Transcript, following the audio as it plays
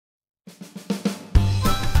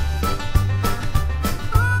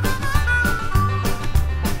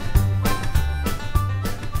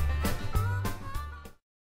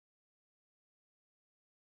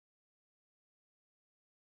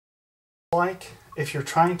like if you're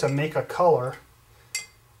trying to make a color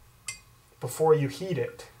before you heat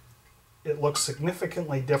it, it looks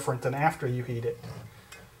significantly different than after you heat it.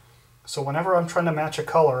 So whenever I'm trying to match a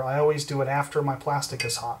color, I always do it after my plastic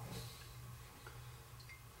is hot.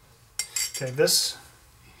 Okay, this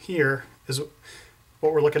here is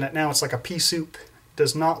what we're looking at now. It's like a pea soup. It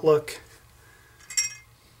does not look...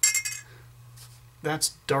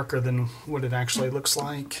 That's darker than what it actually looks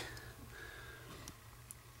like.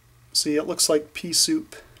 See, it looks like pea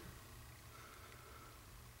soup.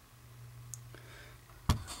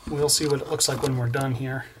 We'll see what it looks like when we're done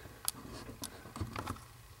here.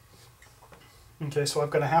 Okay, so I've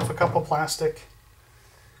got a half a cup of plastic.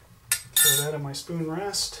 Throw that in my spoon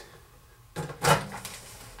rest.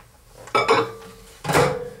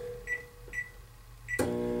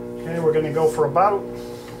 Okay, we're going to go for about,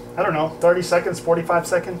 I don't know, 30 seconds, 45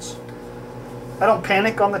 seconds. I don't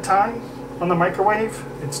panic on the time on the microwave.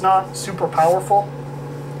 It's not super powerful,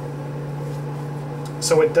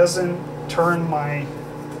 so it doesn't turn my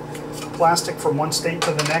plastic from one state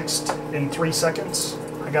to the next in 3 seconds.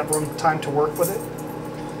 I got time to work with it.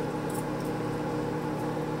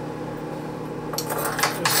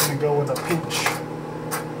 Just going to go with a pinch.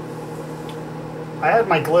 I add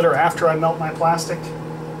my glitter after I melt my plastic.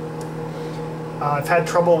 I've had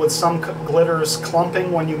trouble with some glitters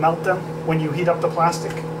clumping when you melt them, when you heat up the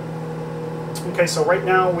plastic. Okay, so right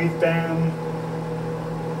now we've been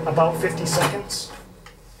about 50 seconds.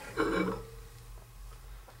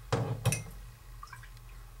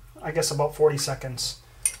 I guess about 40 seconds.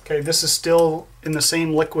 Okay, this is still in the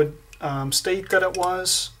same liquid state that it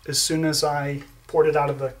was as soon as I poured it out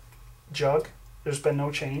of the jug. There's been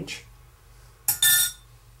no change.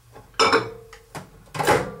 We're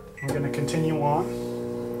going to continue on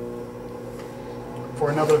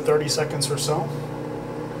for another 30 seconds or so.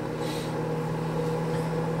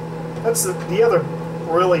 That's the other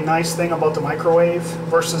really nice thing about the microwave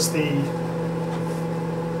versus the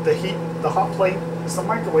hot plate, is the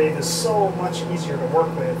microwave is so much easier to work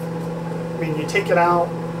with. I mean, you take it out,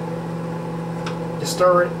 you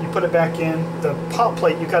stir it, you put it back in. The hot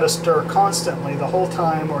plate, you got to stir constantly the whole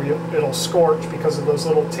time, or it'll scorch because of those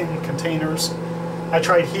little tin containers. I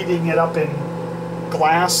tried heating it up in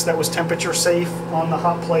glass that was temperature safe on the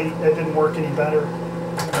hot plate. It didn't work any better.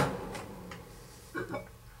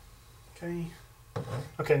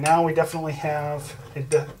 Okay, now we definitely have a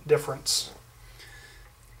difference.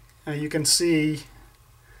 Now you can see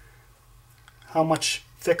how much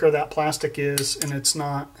thicker that plastic is, and it's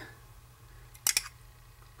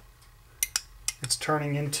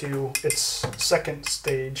turning into its second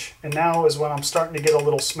stage. And now is when I'm starting to get a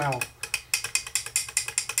little smell.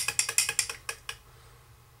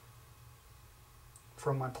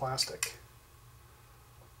 From my plastic.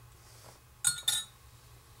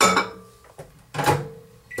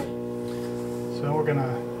 So we're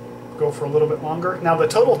gonna go for a little bit longer. Now the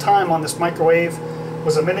total time on this microwave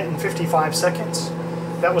was 1 minute and 55 seconds.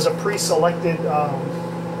 That was a pre-selected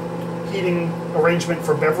heating arrangement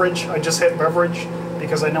for beverage. I just hit beverage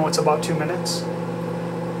because I know it's about 2 minutes.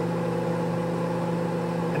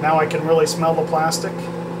 And now I can really smell the plastic.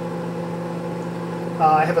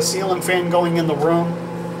 I have a ceiling fan going in the room.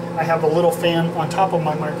 I have a little fan on top of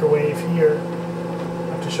my microwave here.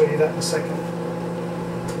 I'll have to show you that in a second.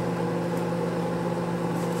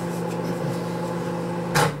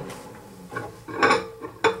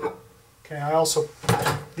 Okay, I also,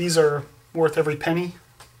 these are worth every penny.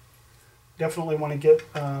 Definitely want to get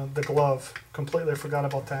the glove. Completely forgot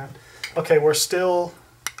about that. Okay, we're still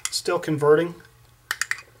converting.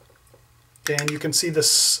 And you can see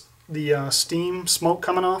this, the steam, smoke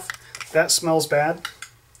coming off. That smells bad.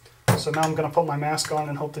 So now I'm going to put my mask on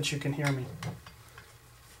and hope that you can hear me.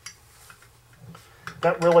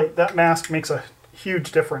 That mask makes a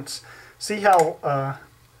huge difference. See how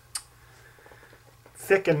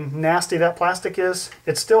thick and nasty that plastic is?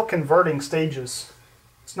 It's still converting stages.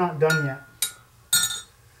 It's not done yet.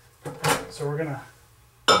 So we're going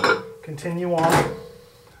to continue on.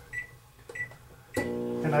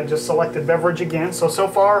 And I just selected beverage again. So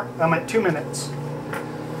far I'm at 2 minutes.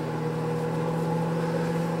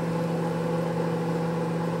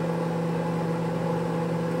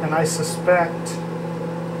 And I suspect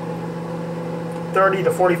 30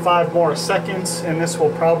 to 45 more seconds, and this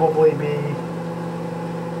will probably be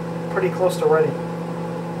pretty close to ready.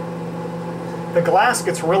 The glass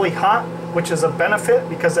gets really hot, which is a benefit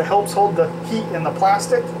because it helps hold the heat in the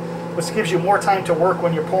plastic, which gives you more time to work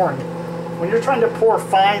when you're pouring. When you're trying to pour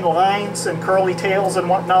fine lines and curly tails and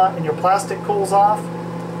whatnot, and your plastic cools off,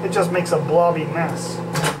 it just makes a blobby mess.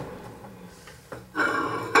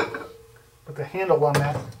 But the handle on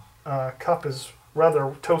that cup is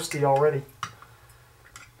rather toasty already.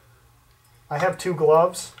 I have 2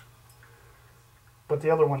 gloves, but the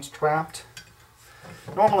other one's trapped.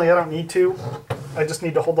 Normally I don't need to. I just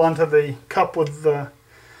need to hold on to the cup with the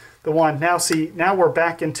one. Now see, now we're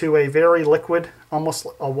back into a very liquid, almost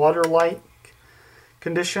a water-like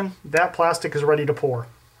condition. That plastic is ready to pour.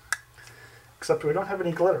 Except we don't have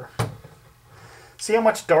any glitter. See how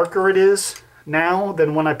much darker it is now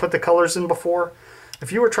than when I put the colors in before?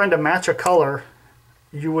 If you were trying to match a color,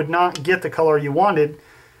 you would not get the color you wanted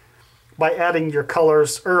by adding your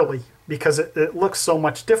colors early, because it looks so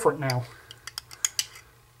much different now.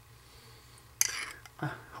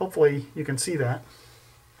 Hopefully you can see that.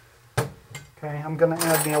 Okay, I'm going to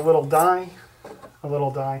add me a little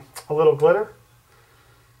glitter,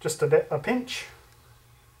 just a pinch.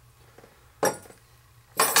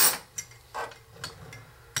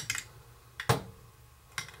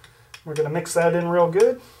 We're going to mix that in real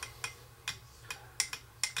good.